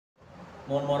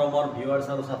মোৰ মৰমৰ ভিউৱাৰ্ছ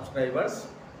আৰু ছাবস্ক্ৰাইবাৰ্ছ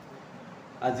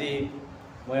আজি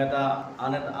মই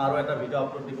আৰু এটা ভিডিঅ'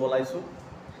 আপলোড দিব ওলাইছোঁ।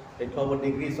 এইটো হ'ব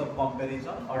ডিগ্ৰীজ অফ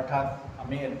কম্পেৰিজন, অৰ্থাৎ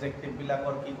আমি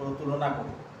এডজেক্টিভবিলাকৰ কি কৰোঁ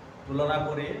তুলনা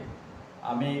কৰি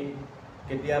আমি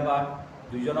কেতিয়াবা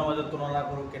দুইজনৰ মাজত তুলনা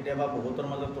কৰোঁ, কেতিয়াবা বহুতৰ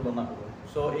মাজত তুলনা কৰোঁ।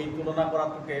 চ' এই তুলনা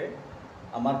কৰাটোকে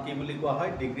আমাৰ কি বুলি কোৱা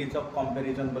হয়, ডিগ্ৰীজ অফ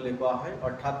কম্পেৰিজন বুলি কোৱা হয়।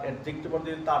 অৰ্থাৎ এডজেক্টিভৰ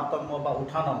যদি তাৰতম্য বা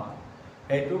উঠা নমা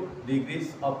সেইটোক ডিগ্ৰীজ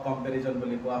অফ কম্পেৰিজন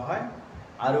বুলি কোৱা হয়।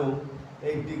 আৰু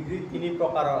এই ডিগ্ৰী তিনি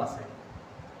প্ৰকাৰৰ আছে।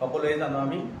 সকলোৱে জানো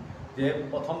আমি যে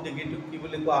প্ৰথম ডিগ্ৰীটোক কি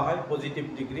বুলি কোৱা হয়, পজিটিভ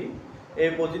ডিগ্ৰী। এই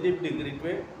পজিটিভ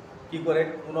ডিগ্ৰীটোৱে কি কৰে,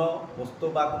 কোনো বস্তু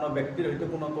বা কোনো ব্যক্তিৰ সৈতে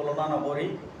কোনো তুলনা নকৰি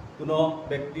কোনো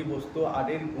ব্যক্তি বস্তু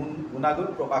আদিৰ গুণাগুণ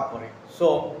প্ৰকাশ কৰে। চ'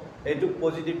 এইটোক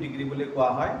পজিটিভ ডিগ্ৰী বুলি কোৱা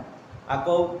হয়।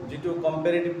 আকৌ যিটো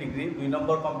কম্পেৰেটিভ ডিগ্ৰী, 2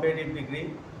 নম্বৰ কম্পেৰেটিভ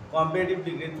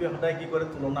ডিগ্ৰীটোৱে সদায় কি কৰে,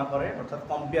 তুলনা কৰে, অৰ্থাৎ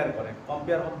কম্পেয়াৰ কৰে।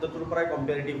 কম্পেয়াৰ শব্দটোৰ পৰাই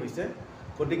কম্পেৰেটিভ হৈছে,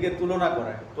 গতিকে তুলনা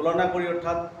কৰি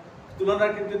অৰ্থাৎ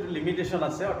তুলনাৰ কিন্তু লিমিটেশ্যন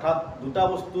আছে। অৰ্থাৎ দুটা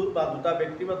বস্তুৰ বা দুটা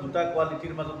ব্যক্তি বা দুটা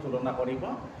কোৱালিটিৰ মাজত তুলনা কৰিব,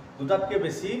 দুটাতকৈ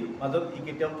বেছি মাজত ই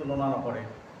কেতিয়াও তুলনা নকৰে।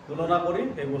 তুলনা কৰি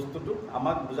সেই বস্তুটোক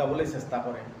আমাক বুজাবলৈ চেষ্টা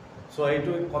কৰে। চ'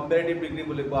 এইটো কম্পেৰেটিভ ডিগ্ৰী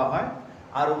বুলি কোৱা হয়।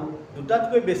 আৰু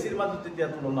দুটাতকৈ বেছিৰ মাজত যেতিয়া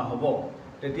তুলনা হ'ব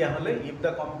তেতিয়াহ'লে if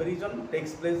the comparison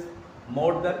tax place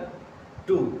মোৰ দেন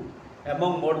টু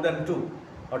এমং মোৰ দেন টু,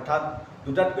 অৰ্থাৎ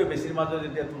দুটাতকৈ বেছিৰ মাজত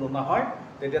যেতিয়া তুলনা হয়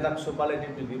তেতিয়া তাক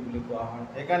ছুপাৰলেটিভ ডিগ্ৰী বুলি কোৱা হয়।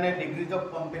 সেইকাৰণে ডিগ্ৰীজ অফ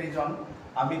কম্পেৰিজন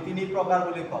আমি তিনি প্ৰকাৰ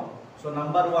বুলি কওঁ। চ'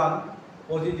 number 1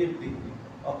 positive degree.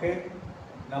 Okay,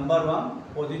 number 1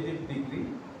 positive degree.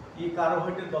 ই কাৰো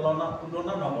সৈতে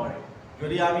তুলনা নকৰে।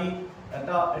 যদি আমি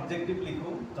এটা এডজেক্টিভ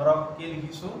লিখোঁ, ধৰক কি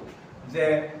লিখিছোঁ যে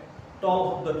টল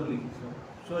শব্দটো লিখিছোঁ,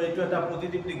 চ' এইটো এটা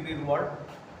পজিটিভ ডিগ্ৰীৰ ৱৰ্ড,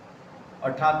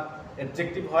 অৰ্থাৎ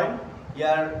এডজেক্টিভ হয়।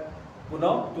 ইয়াৰ কোনো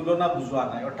তুলনা বুজোৱা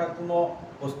নাই, অৰ্থাৎ কোনো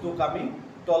বস্তুক আমি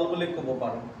টল বুলি ক'ব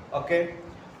পাৰোঁ। অ'কে,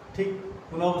 ঠিক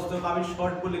কোনো বস্তুক আমি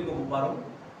শ্বৰ্ট বুলি ক'ব পাৰোঁ।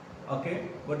 অ'কে,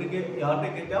 গতিকে ইহঁতে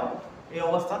কেতিয়াও এই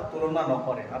অৱস্থাত তুলনা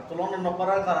নকৰে, আৰু তুলনা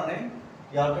নকৰাৰ কাৰণে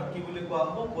ইহঁতক কি বুলি কোৱা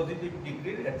হ'ব, পজিটিভ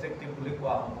ডিগ্ৰীৰ এডজেক্টিভ বুলি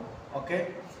কোৱা হ'ব। অ'কে,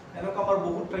 এনেকুৱা আমাৰ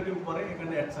বহুত থাকিব পাৰে,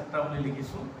 সেইকাৰণে এটচেট্ৰা বুলি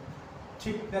লিখিছোঁ।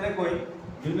 ঠিক তেনেকৈ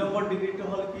 2 নম্বৰ ডিগ্ৰীটো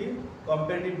হ'ল কি,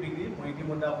 কম্পেৰেটিভ ডিগ্ৰী। মই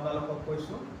ইতিমধ্যে আপোনালোকক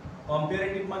কৈছোঁ,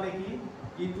 কম্পেৰেটিভ মানে কি,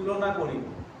 ই তুলনা কৰিব,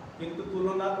 কিন্তু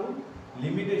তুলনাটো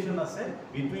লিমিটেশ্যন আছে,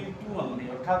 বিটুইন টু অনলি,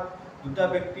 অৰ্থাৎ দুটা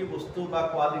ব্যক্তি বস্তু বা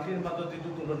কোৱালিটিৰ মাজত যিটো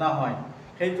তুলনা হয়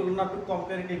সেই তুলনাটোক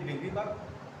কম্পেৰেটিভ ডিগ্ৰী বা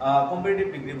কম্পেৰেটিভ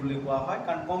ডিগ্ৰী বুলি কোৱা হয়।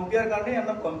 কাৰণ কম্পেয়াৰ কাৰণে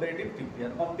এটা কম্পেৰেটিভ ডিগ্ৰী,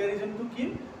 আৰু কম্পেৰিজনটো কি,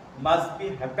 must B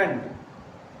happened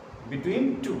between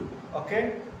two. Okay,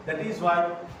 that is Y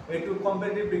এইটো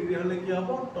কম্পেৰেটিভ ডিগ্ৰী হ'লে কি হ'ব,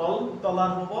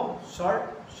 তলাৰ হ'ব,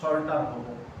 শ্বৰ্টাৰ হ'ব।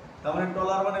 তাৰমানে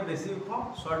তলাৰ মানে বেছি ওখ,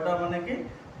 শ্বৰ্টাৰ মানে কি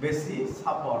বেছি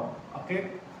চাপৰ। অ'কে,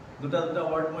 দুটা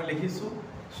ৱৰ্ড মই লিখিছোঁ।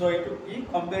 চ' এইটো কি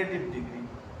কম্পেৰেটিভ ডিগ্ৰী।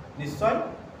 নিশ্চয়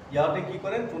ইয়াতে কি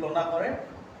কৰে, তুলনা কৰে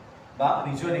বা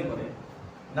ৰিজনিং কৰে।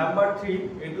 নাম্বাৰ 3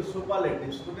 এইটো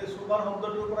ছুপাৰলেটিভ। গতিকে ছুপাৰ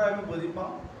শব্দটোৰ পৰা আমি বুজি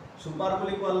পাওঁ, ছুপাৰ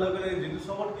বুলি কোৱাৰ লগে লগে যিটো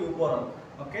চবতকৈ ওপৰত।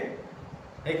 অ'কে,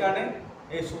 সেইকাৰণে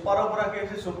এই ছুপাৰৰ পৰা কি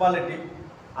হৈছে ছুপাৰলেটিভ,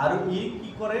 আৰু ই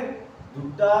কি কৰে,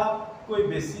 দুটাতকৈ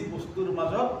বেছি বস্তুৰ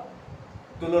মাজত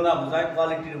তুলনা বুজায়,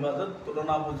 কোৱালিটিৰ মাজত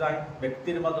তুলনা বুজায়,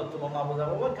 ব্যক্তিৰ মাজত তুলনা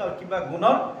বুজাব বা কিবা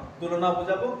গুণৰ তুলনা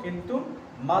বুজাব, কিন্তু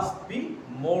মাষ্ট বি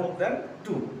মোৰ দেন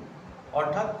টু,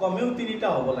 অৰ্থাৎ কমেও তিনিটা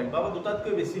হ'ব লাগিব বা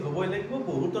দুটাতকৈ বেছি হ'বই লাগিব।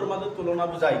 বহুতৰ মাজত তুলনা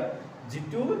বুজায়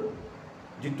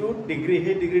যিটো ডিগ্ৰী,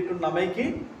 সেই ডিগ্ৰীটোৰ নামেই কি,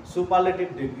 ছুপাৰলেটিভ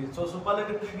ডিগ্ৰী। চ'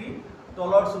 ছুপাৰলেটিভ ডিগ্ৰী,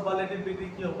 তলৰ ছুপাৰলেটিভ ডিগ্ৰী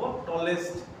কি হ'ব,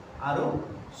 টলেষ্ট আৰু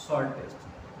শ্বৰ্টেষ্ট।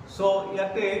 চ'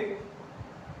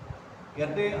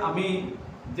 ইয়াতে আমি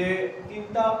যে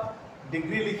তিনিটা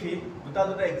ডিগ্ৰী লিখি দুটা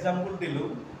এক্সাম্পল দিলোঁ,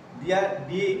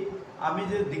 দি আমি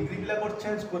যে ডিগ্ৰীবিলাকৰ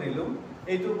চেঞ্জ কৰিলোঁ,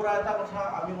 এইটোৰ পৰা এটা কথা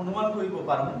আমি অনুমান কৰিব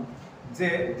পাৰোঁ যে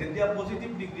যেতিয়া পজিটিভ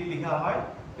ডিগ্ৰী লিখা হয়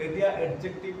তেতিয়া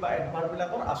এডজেক্টিভ বা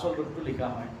এডভাৰ্ববিলাকৰ আচল ৰূপটো লিখা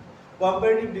হয়।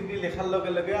 কম্পেৰেটিভ ডিগ্ৰী লিখাৰ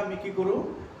লগে লগে আমি কি কৰোঁ,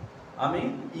 আমি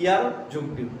ইয়াৰ যোগ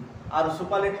দিওঁ, আৰু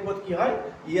ছুপাৰলেটিভত কি হয়,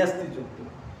 ইএছটি যোগ দিওঁ।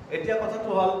 এতিয়া কথাটো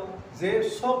হ'ল যে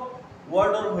চব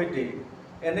ৱৰ্ডৰ সৈতে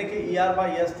এনেকৈ ইয়াৰ বা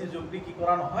ইএছটি যোগ দি কি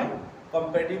কৰা নহয়,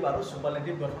 কম্পেৰেটিভ আৰু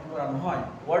ছুপাৰলেটিভ গঠন কৰা নহয়।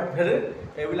 ৱৰ্ড ভেদে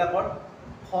এইবিলাকৰ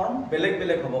ফৰ্ম বেলেগ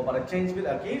বেলেগ হ'ব পাৰে,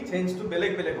 চেঞ্জটো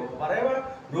বেলেগ হ'ব পাৰে, বা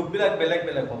ৰূপবিলাক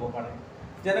বেলেগ হ'ব পাৰে।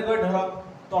 যেনেকৈ ধৰক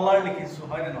তলাৰ লিখিছোঁ,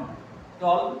 হয়নে নহয়,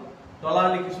 তলাৰ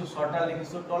লিখিছোঁ, শ্বৰ্টাৰ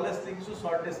লিখিছোঁ, টলেষ্ট লিখিছোঁ,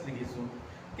 শ্বৰ্টেষ্ট লিখিছোঁ।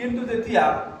 কিন্তু যেতিয়া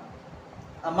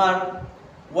আমাৰ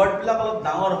ৱৰ্ডবিলাক অলপ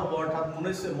ডাঙৰ হ'ব, অৰ্থাৎ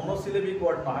মন'চিলেবিক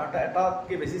ৱৰ্ড নহয়, অৰ্থাৎ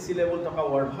এটাতকৈ বেছি চিলেবল থকা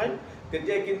ৱৰ্ড হয়,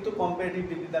 তেতিয়া কিন্তু কম্পেৰেটিভ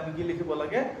ডিগ্ৰীত আমি কি লিখিব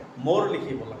লাগে, মোৰ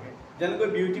লিখিব লাগে। যেনেকৈ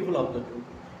বিউটিফুল শব্দটো,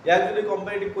 ইয়াক যদি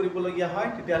কম্পেৰেটিভ কৰিবলগীয়া হয়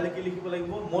তেতিয়াহ'লে কি লিখিব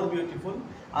লাগিব, মোৰ বিউটিফুল,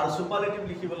 আৰু ছুপাৰলেটিভ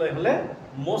লিখিবলৈ হ'লে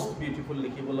মষ্ট বিউটিফুল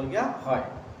লিখিবলগীয়া হয়।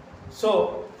 চ'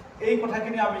 এই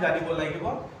কথাখিনি আমি জানিব লাগিব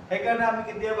সেইকাৰণে আমি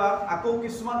কেতিয়াবা আকৌ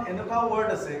কিছুমান এনেকুৱা ৱৰ্ড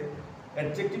আছে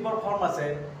এডজেক্টিভৰ ফৰ্ম আছে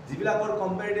যিবিলাকৰ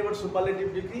কম্পেৰেটিভ আৰু সুপাৰলেটিভ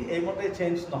ডিগ্ৰী এইমতে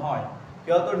চেঞ্জ নহয়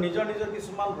সিহঁতৰ নিজৰ নিজৰ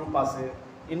কিছুমান ৰূপ আছে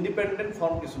ইণ্ডিপেণ্ডেণ্ট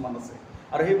ফৰ্ম কিছুমান আছে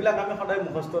আৰু সেইবিলাক আমি সদায়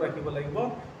মুখস্থ ৰাখিব লাগিব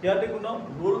সিহঁতে কোনো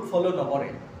ৰুল ফ'ল' নকৰে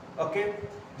অ'কে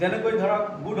যেনেকৈ ধৰক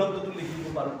গুড শব্দটো লিখিব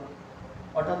পাৰোঁ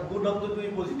অৰ্থাৎ গুড শব্দটো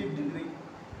পজিটিভ ডিগ্ৰী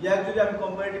ইয়াক যদি আমি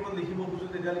কম্পেৰেটিভত লিখিব খোজোঁ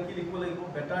তেতিয়াহ'লে কি লিখিব লাগিব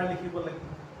বেটাৰ লিখিব লাগিব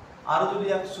আৰু যদি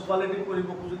ইয়াক সুপাৰলেটিভ কৰিব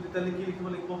খোজোঁ তেতিয়াহ'লে কি লিখিব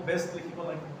লাগিব বেষ্ট লিখিব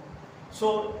লাগিব চ'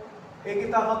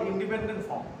 এইকেইটা হ'ল ইণ্ডিপেণ্ডেণ্ট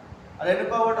ফৰ্ম আৰু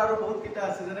এনেকুৱা ৱৰ্ড আৰু বহুতকেইটা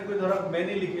আছে যেনেকৈ ধৰক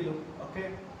মেনি লিখিলোঁ অ'কে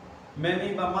মেনি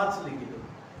বা মাছ লিখিলোঁ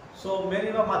চ' মেনি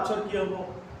বা মাছৰ কি হ'ব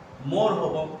মোৰ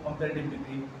হ'ব কম্পেৰেটিভ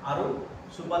ডিগ্ৰী আৰু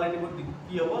সুপাৰলেটিভত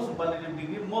কি হ'ব সুপাৰলেটিভ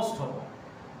ডিগ্ৰী মষ্ট হ'ব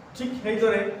ঠিক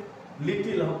সেইদৰে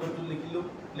লিটিল শব্দটো লিখিলোঁ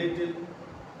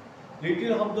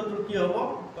লিটিল শব্দটোৰ কি হ'ব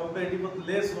কম্পেৰেটিভত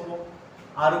লেছ হ'ব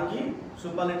আৰু কি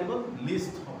সুপাৰলেটিভত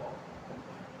লিষ্ট হ'ব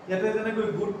ইয়াতে যেনেকৈ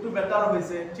গুডটো বেটাৰ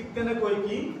হৈছে ঠিক তেনেকৈ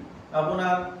কি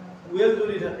আপোনাৰ ৱেল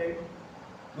যদি থাকে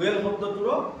ৱেল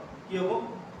শব্দটোৰো কি হ'ব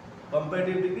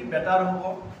কম্পেৰেটিভ ডিগ্ৰী বেটাৰ হ'ব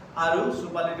আৰু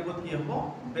সুপাৰলেটিভত কি হ'ব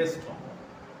বেষ্ট হ'ব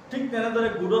ঠিক তেনেদৰে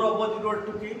গুডৰ অপজিট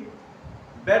ৱৰ্ডটো কি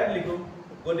বেড লিখোঁ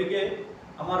গতিকে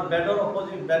আমাৰ বেডৰ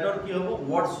অপজিট বেডৰ কি হ'ব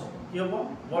ৱৰ্ডছ হ'ব কি হ'ব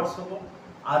ৱৰ্ডছ হ'ব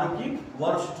আৰু কি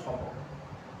ৱৰ্ষ্ট হ'ব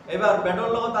এবাৰ বেডৰ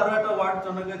লগত আৰু এটা ৱৰ্ড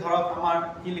যেনেকৈ ধৰক আমাৰ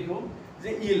কি লিখোঁ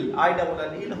যে ইল আই ডাবল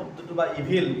এল ইল শব্দটো বা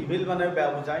ইভিল মানে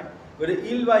বেয়া বুজায় গতিকে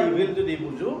ইল বা ইভিল যদি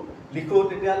বুজোঁ লিখোঁ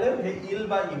তেতিয়াহ'লে সেই ইল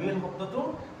বা ইভিল শব্দটো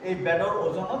এই বেডৰ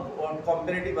ওজনত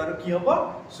কম্পেৰেটিভ আৰু কি হ'ব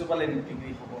সুপাৰলেটিভ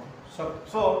ডিগ্ৰী হ'ব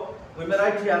চ' we may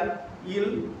right here ill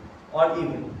or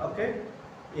evil okay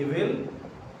evil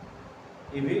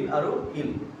আৰু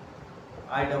ইল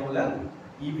আই ডাবল এল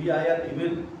EVIL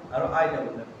ইভিল আৰু আই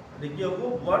ডাবল এল গতিকে কি হ'ব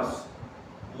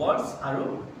ৱৰ্ডছ আৰু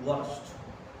ৱৰ্ষ্ট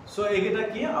চ' এইকেইটা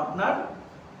কি আপোনাৰ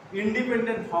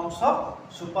independent forms of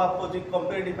সুপাৰপজিট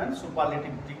comparative and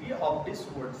সুপাৰলেটিভ degree of this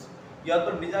words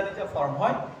ইহঁতৰ নিজা নিজা ফৰ্ম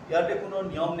হয় ইয়াতে কোনো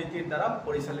নিয়ম নীতিৰ দ্বাৰা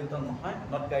পৰিচালিত নহয়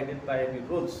not guided by any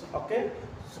rules okay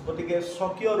গতিকে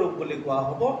স্বকীয় ৰূপ বুলি কোৱা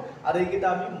হ'ব আৰু এইকেইটা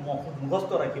আমি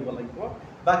মুখস্থ ৰাখিব লাগিব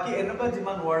বাকী এনেকুৱা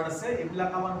যিমান ৱৰ্ড আছে এইবিলাক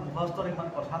আমাৰ মুখস্থৰ ইমান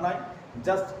কথা নাই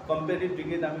জাষ্ট কম্পেৰেটিভ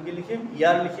ডিগ্ৰীত আমি কি লিখিম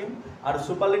ইয়াৰ লিখিম আৰু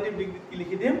সুপাৰলেটিভ ডিগ্ৰীত কি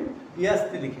লিখি দিম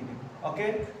ইয়াছটি লিখি দিম অ'কে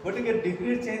গতিকে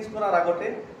ডিগ্ৰী চেঞ্জ কৰাৰ আগতে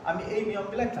আমি এই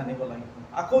নিয়মবিলাক জানিব লাগিব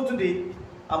আকৌ যদি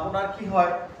আপোনাৰ কি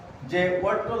হয় যে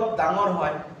ৱৰ্ডটো অলপ ডাঙৰ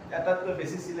হয় এটাতকৈ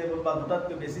বেছি চিলেবল বা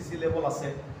দুটাতকৈ বেছি চিলেবল আছে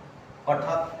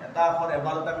অৰ্থাৎ এটা আখৰ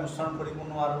এবাৰতে আমি উচ্চাৰণ কৰিব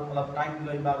নোৱাৰোঁ অলপ টাইম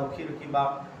লৈ বা ৰখি বা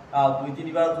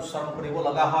 2-3বাৰত উচ্চাৰণ কৰিব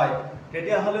লগা হয়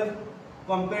তেতিয়াহ'লে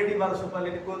কম্পেৰেটিভ আৰু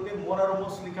সুপাৰলেটিভ কৰোঁতে মোৰ আৰু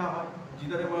মষ্ট লিখা হয়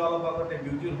যিদৰে মই অলপ আগতে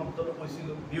বিউটিফুল শব্দটো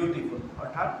কৈছিলোঁ বিউটিফুল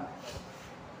অৰ্থাৎ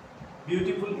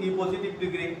বিউটিফুল পজিটিভ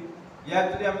ডিগ্ৰী ইয়াক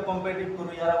যদি আমি কম্পেৰেটিভ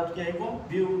কৰোঁ ইয়াৰ আগত কি আহিব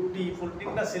বিউটিফুল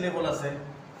তিনিটা চিলেবল আছে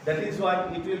that is Y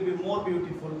it will be মোৰ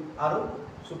বিউটিফুল আৰু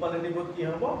সুপাৰলেটিভত কি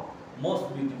হ'ব মষ্ট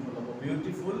বিউটিফুল হ'ব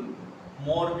বিউটিফুল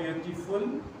মোৰ বিউটিফুল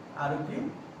আৰু কি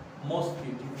মষ্ট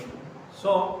বিউটিফুল চ'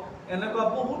 এনেকুৱা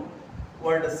বহুত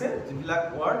ৱৰ্ড আছে যিবিলাক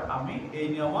ৱৰ্ড আমি এই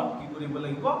নিয়মত কি কৰিব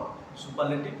লাগিব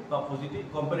সুপাৰলেটিভ বা পজিটিভ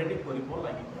কম্পেৰেটিভ কৰিব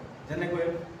লাগিব যেনেকৈ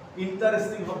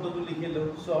ইণ্টাৰেষ্টিং শব্দটো লিখিলোঁ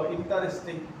চ'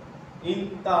 ইণ্টাৰেষ্টিং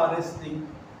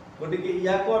গতিকে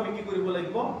ইয়াকো আমি কি কৰিব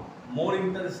লাগিব মোৰ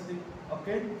ইণ্টাৰেষ্টিং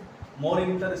অ'কে মোৰ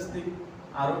ইণ্টাৰেষ্টিং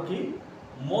আৰু কি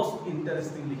মষ্ট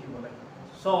ইণ্টাৰেষ্টিং লিখিব লাগিব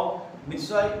চ'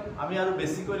 নিশ্চয় আমি আৰু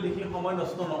বেছিকৈ লিখি সময়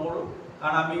নষ্ট নকৰোঁ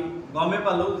কাৰণ আমি গমেই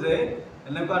পালোঁ যে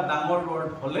এনেকুৱা ডাঙৰ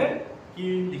ৱৰ্ড হ'লে কি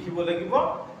লিখিব লাগিব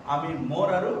আমি মোৰ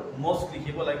আৰু মষ্ট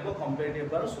লিখিব লাগিব কম্পেৰেটিভ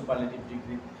আৰু সুপাৰলেটিভ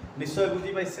ডিগ্ৰী নিশ্চয়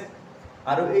বুজি পাইছে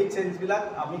আৰু এই চেঞ্জবিলাক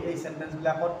আমি এই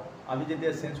চেণ্টেঞ্চবিলাকত আমি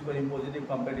যেতিয়া চেঞ্জ কৰিম পজিটিভ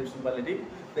কম্পেৰেটিভ সুপাৰলেটিভ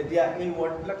তেতিয়া এই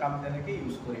ৱৰ্ডবিলাক আমি তেনেকৈ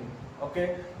ইউজ কৰিম okay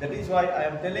that is Y I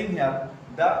am telling here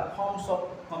the forms of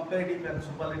comparative and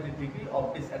সুপাৰলেটিভ degree of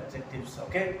this এডজেক্টিভছ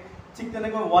okay ঠিক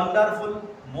তেনেকৈ ৱাণ্ডাৰফুল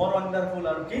মোৰ ৱাণ্ডাৰফুল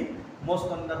আৰু কি মষ্ট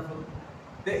ৱাণ্ডাৰফুল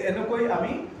এনেকৈ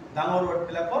আমি ডাঙৰ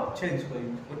ৱৰ্ডবিলাকত চেঞ্জ কৰিম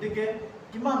গতিকে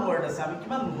কিমান ৱৰ্ড আছে আমি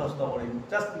কিমান মুখস্থ কৰিম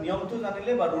জাষ্ট নিয়মটো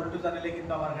জানিলে বা ৰুলটো জানিলে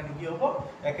কিন্তু আমাৰ কাৰণে কি হ'ব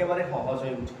একেবাৰে সহজ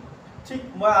হৈ উঠিব ঠিক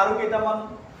মই আৰু কেইটামান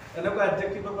এনেকুৱা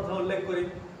এডজেক্টিভৰ কথা উল্লেখ কৰিম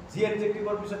যি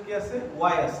এডজেক্টিভৰ পিছত কি আছে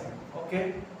ৱাই আছে অ'কে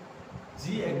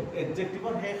যি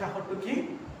এডজেক্টিভৰ সেই শাখাটো কি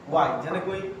ৱাই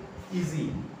যেনেকৈ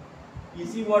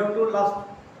ইজি ৱৰ্ডটোৰ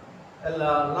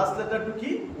লাষ্ট লেটাৰটো কি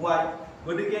ৱাই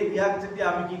গতিকে ইয়াক যেতিয়া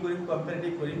আমি কি কৰিম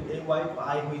কম্পেৰেটিভ কৰিম এই ৱাইটো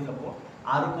আই হৈ যাব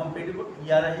আৰু কম্পেৰেটিভত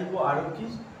ইয়াৰ আহিব আৰু কি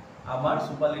আমাৰ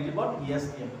সুপাৰলেটিভত ইয়েছ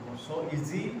কি আহিব চ'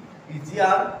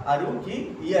 ইজিয়াৰ আৰু কি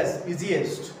ইয়েছ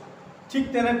ইজিয়েষ্ট ঠিক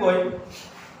তেনেকৈ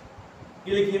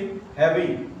কি লিখিম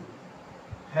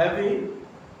হেভি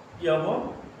কি হ'ব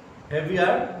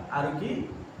হেভিয়াৰ আৰু কি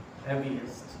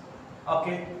হেভিয়েষ্ট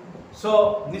অ'কে সো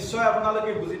নিশ্চয়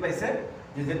আপোনালোকে বুজি পাইছে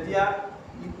যে যেতিয়া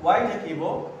y থাকিব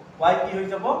y কি হৈ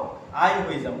যাব i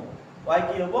হৈ যাব y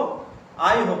কি হ'ব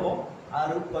i হ'ব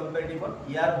আৰু কম্পেৰেটিভত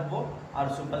ইয়াৰ হ'ব আৰু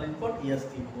সুপাৰলেটিভত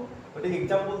st হ'ব গতিকে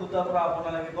এক্সাম্পল দুটাৰ পৰা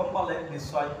আপোনালোকে গম পালে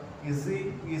নিশ্চয় easy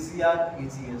easier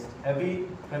ইজিয়েষ্ট heavy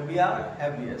হেভিয়াৰ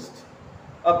হেভিয়েষ্ট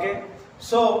okay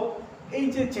so এই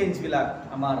যে চেঞ্জ বিলাক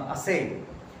আমাৰ আছে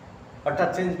অৰ্থাৎ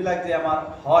চেঞ্জ বিলাক যে আমাৰ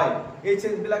হয় এই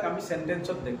চেঞ্জ বিলাক আমি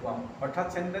সেন্টেন্সত দেখুৱাম অৰ্থাৎ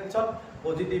সেন্টেন্সত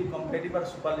পজিটিভ কম্পেৰেটিভ আৰু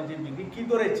সুপাৰলেটিভ ডিগ্ৰী কি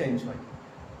দৰে চেঞ্জ হয়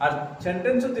আৰু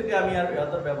সেন্টেন্সত যেতিয়া আমি ইয়াৰ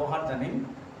ব্যৱহাৰ জানিম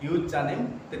ইউজ জানিম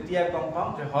তেতিয়া গম পাম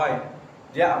যে হয়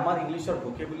যে আমাৰ ইংলিছৰ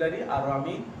ভোকেবুলাৰি আৰু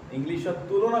আমি ইংলিছত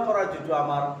তুলনা কৰাৰ যেটো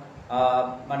আমাৰ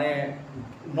মানে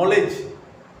নলেজ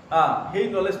সেই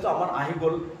নলেজটো আমাৰ আহি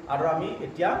গ'ল আৰু আমি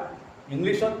এতিয়া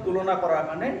ইংলিছত তুলনা কৰাৰ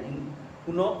কাৰণে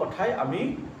কোনো কথাই আমি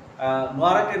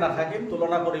নোৱাৰাকে নাথাকিম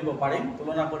তুলনা কৰিব পাৰিম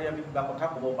তুলনা কৰি আমি কিবা কথা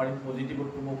ক'ব পাৰিম পজিটিভত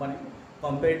ক'ব পাৰিম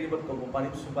কম্পেৰেটিভত ক'ব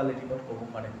পাৰিম সুপাৰলেটিভত ক'ব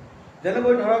পাৰিম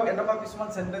যেনেকৈ ধৰক এনেকুৱা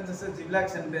কিছুমান সেন্টেন্স আছে যিবিলাক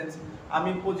সেন্টেন্স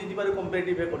আমি পজিটিভ আৰু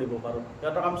কম্পেৰেটিভে কৰিব পাৰোঁ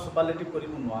সিহঁতক আমি সুপাৰলেটিভ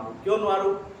কৰিব নোৱাৰোঁ কিয়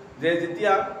নোৱাৰোঁ যে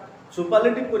যেতিয়া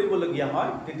সুপাৰলেটিভ কৰিবলগীয়া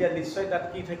হয় তেতিয়া নিশ্চয় তাত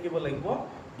কি থাকিব লাগিব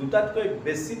দুটাতকৈ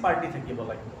বেছি পাৰ্টি থাকিব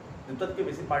লাগিব দুটাতকৈ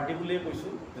বেছি পাৰ্টি বুলিয়ে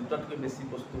কৈছোঁ দুটাতকৈ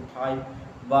বেছি বস্তু ঠাই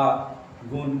বা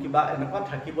গুণ কিবা এনেকুৱা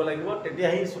থাকিব লাগিব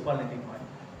তেতিয়াহে সুপাৰলেটিভ হয়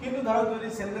কিন্তু ধৰক যদি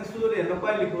সেন্টেন্সটো যদি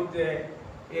এনেকুৱাই লিখোঁ যে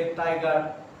এ টাইগাৰ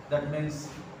দ্যাট মিন্স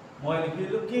মই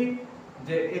লিখিলোঁ কি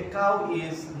যে a cow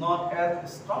is not as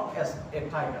strong as a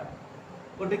tiger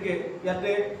গতিকে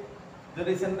ইয়াতে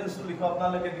যদি সেন্টেন্সটো লিখোঁ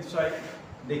আপোনালোকে নিশ্চয়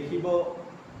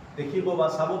দেখিব বা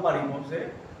চাব পাৰিব যে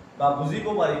বা বুজিব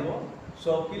পাৰিব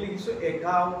সো কি লিখিছোঁ a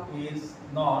cow is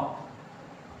not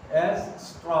as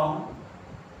strong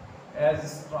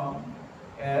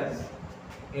as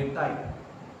a tiger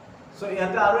so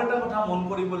ইয়াতে আৰু এটা কথা মন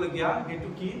কৰিবলগীয়া হেতু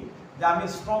কি যে আমি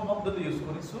স্ট্ৰং শব্দটো ইউজ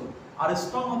কৰিছো আৰু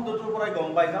স্ট্ৰং শব্দটোৰ পৰাই গম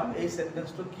পাই যাম এই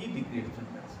সেন্টেন্সটো কি ডিগ্ৰীৰ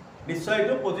সেন্টেন্স নিশ্চয়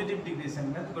এইটো পজিটিভ ডিগ্ৰী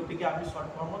সেন্টেন্স গতিকে আমি শৰ্ট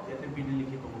ফৰ্মত ইয়াতে পিডি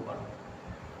লিখি ক'ব পাৰোঁ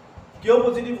কিয়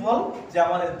পজিটিভ হ'ল যে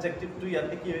আমাৰ এডজেক্টিভটো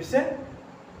ইয়াতে কি হৈছে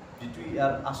যেটো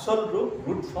ইয়াৰ আসল ৰূপ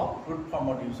ৰুট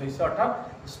ফৰ্মত ইউজ হৈছে অৰ্থাৎ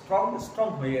স্ট্ৰং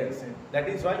হৈ আছে that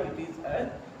is why it is a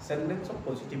sentence of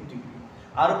positive degree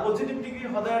আৰু পজিটিভ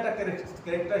ডিগ্ৰীৰ সদায় এটা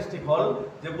কেৰেক্টাৰিষ্টিক হ'ল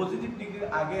যে পজিটিভ ডিগ্ৰীৰ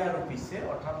আগে আৰু পিছে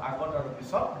অৰ্থাৎ আগত আৰু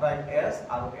পিছত সদায় এছ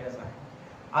আৰু এছ আহে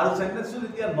আৰু সেন্টেন্সটো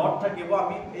যেতিয়া নট থাকিব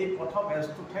আমি এই প্ৰথম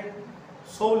এছটো ঠাইত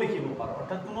সো লিখিব পাৰোঁ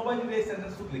অৰ্থাৎ কোনোবাই যদি এই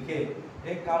সেন্টেন্সটো লিখে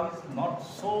a cow is not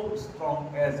so strong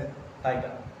as a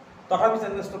tiger তথাপি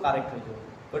সেন্টেন্সটো কাৰেক্ট হৈ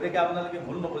যাব গতিকে আপোনালোকে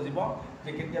ভুল নবুজিব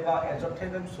যে কেতিয়াবা এজৰ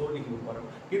ঠাইত আমি সো লিখিব পাৰোঁ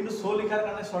কিন্তু সো লিখাৰ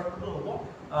কাৰণে চৰ্তটো হ'ব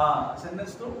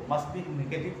সেন্টেন্সটো মাষ্ট বি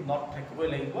নেগেটিভ নট থাকিবই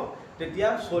লাগিব তেতিয়া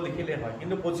সো লিখিলে হয়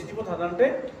কিন্তু পজিটিভত সাধাৰণতে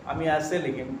আমি আছে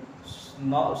লিখিম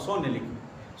সো নিলিখিম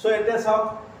সো এতিয়া চাওক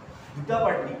দুটা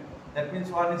party that means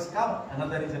one is cow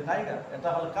another is a tiger এটা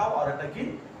হ'ল কাউ আৰু এটা কি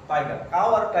টাইগাৰ কাউ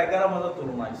আৰু টাইগাৰৰ মাজত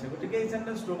তুলনা হৈছে গতিকে এই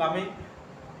সেন্টেন্সটোক আমি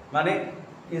মানে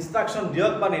ইনষ্ট্ৰাকশন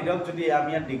দিয়ক বা নিদিয়ক যদি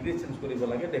আমি ইয়াত ডিগ্ৰী চেঞ্জ কৰিব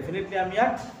লাগে ডেফিনেটলি আমি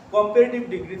ইয়াত কম্পেৰেটিভ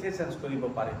ডিগ্ৰীতে চেঞ্জ কৰিব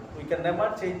পাৰিম we can never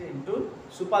change into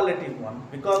সুপাৰলেটিভ one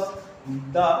because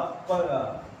the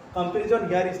comparison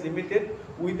here is limited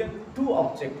within two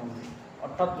object only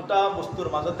অৰ্থাৎ দুটা বস্তুৰ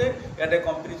মাজতে ইয়াতে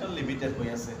কম্পেৰিজন লিমিটেড হৈ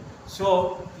আছে সো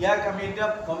ইয়াক আমি এতিয়া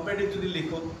কম্পেৰেটিভ যদি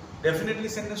লিখোঁ ডেফিনেটলি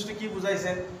সেন্টেন্সটো কি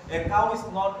বুজাইছে a cow is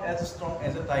not as strong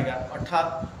as a tiger অৰ্থাৎ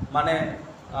মানে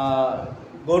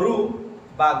গৰু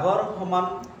বাঘৰ সমান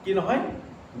কি নহয়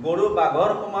গৰু বাঘৰ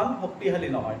সমান শক্তিশালী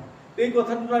নহয় এই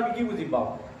কথাটো আমি কি বুজি পাওঁ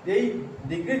যে এই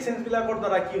ডিগ্ৰী চেঞ্জবিলাকৰ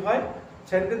দ্বাৰা কি হয়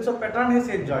সেন্টেন্সৰ প্যাটাৰ্ণহে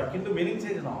চেঞ্জ হয় কিন্তু মিনিং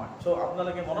চেঞ্জ নহয় সো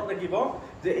আপোনালোকে মনত ৰাখিব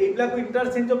যে এইবিলাকো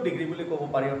ইণ্টাৰচেঞ্জ অফ ডিগ্ৰী বুলি ক'ব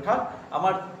পাৰি অৰ্থাৎ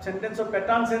আমাৰ সেন্টেন্সৰ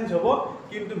প্যাটাৰ্ণ চেঞ্জ হ'ব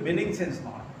কিন্তু মিনিং চেঞ্জ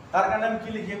নহয় তাৰ কাৰণে আমি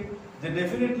কি লিখিম যে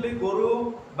ডেফিনেটলি গৰু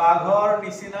বাঘৰ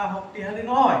নিচিনা শক্তিশালী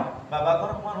নহয় বা বাঘৰ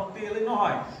সমান শক্তিশালী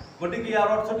নহয় গতিকে ইয়াৰ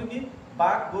অৰ্থটো কি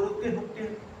বাঘ গৰুতকৈ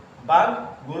শক্তিশালী বাঘ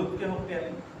গৰুতকৈ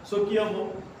শক্তিশালী সো কি হ'ব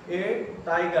এ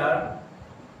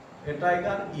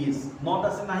টাইগাৰ ইজ নট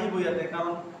আছে নাহিব ইয়াতে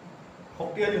কাৰণ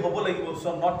শক্তিশালী হ'ব লাগিব so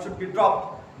not should be drop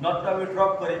নটটো আমি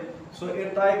ড্ৰপ কৰিম so A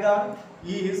tiger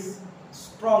is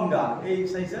stronger এই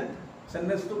চাইছে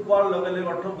সেন্টেন্সটো কোৱাৰ লগে লগে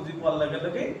অৰ্থ বুজি পোৱাৰ লগে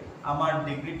লগে আমাৰ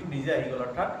ডিগ্ৰীটো নিজে আহি গ'ল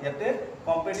অৰ্থাৎ ইয়াতে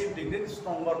comparative degree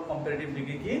stronger comparative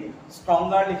degree কি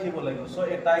ষ্ট্ৰংগাৰ লিখিব লাগিব so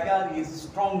A tiger is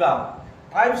stronger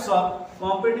types of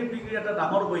comparative degree এটা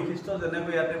ডাঙৰ বৈশিষ্ট্য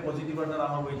যেনেকৈ ইয়াতে পজিটিভৰ এটা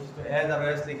ডাঙৰ বৈশিষ্ট্য এজ আৰু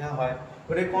এজ লিখা হয়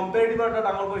গতিকে কম্পেৰেটিভৰ এটা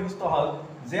ডাঙৰ বৈশিষ্ট্য হ'ল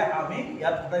যে আমি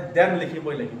ইয়াত সদায় দেন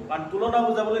লিখিবই লাগিব কাৰণ তুলনা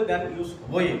বুজাবলৈ দেন ইউজ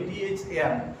হ'বই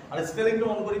THAN আৰু স্পেলিংটো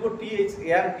মন কৰিব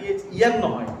THAN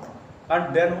নহয় কাৰণ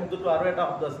দেন শব্দটো আৰু এটা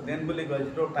শব্দ আছে দেন বুলি কয়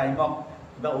যিটো টাইমক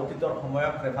বা অতীতৰ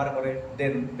সময়ক ৰেফাৰ কৰে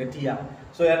দেন তেতিয়া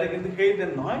চ' ইয়াতে কিন্তু সেই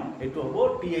দেন নহয় এইটো হ'ব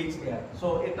THAR so'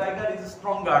 A tiger is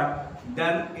stronger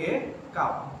then a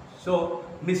cow চ'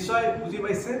 নিশ্চয় বুজি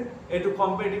পাইছে এইটো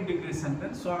comparative degree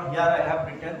sentence so' here I have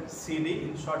written CD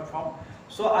in short form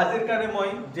চ' আজিৰ কাৰণে মই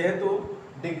যেহেতু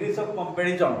ডিগ্ৰীজ অফ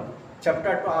কম্পেৰিজন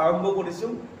চেপ্টাৰটো আৰম্ভ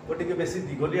কৰিছোঁ গতিকে বেছি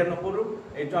দীঘলীয়া নকৰোঁ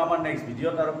এইটো আমাৰ নেক্সট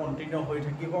ভিডিঅ'ত আৰু কণ্টিনিউ হৈ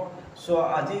থাকিব চ'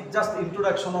 আজি জাষ্ট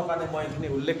ইন্ট্ৰডাকশ্যনৰ কাৰণে মই এইখিনি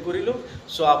উল্লেখ কৰিলোঁ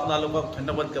চ' আপোনালোকক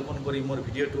ধন্যবাদ জ্ঞাপন কৰি মোৰ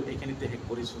ভিডিঅ'টো এইখিনিতে শেষ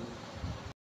কৰিছোঁ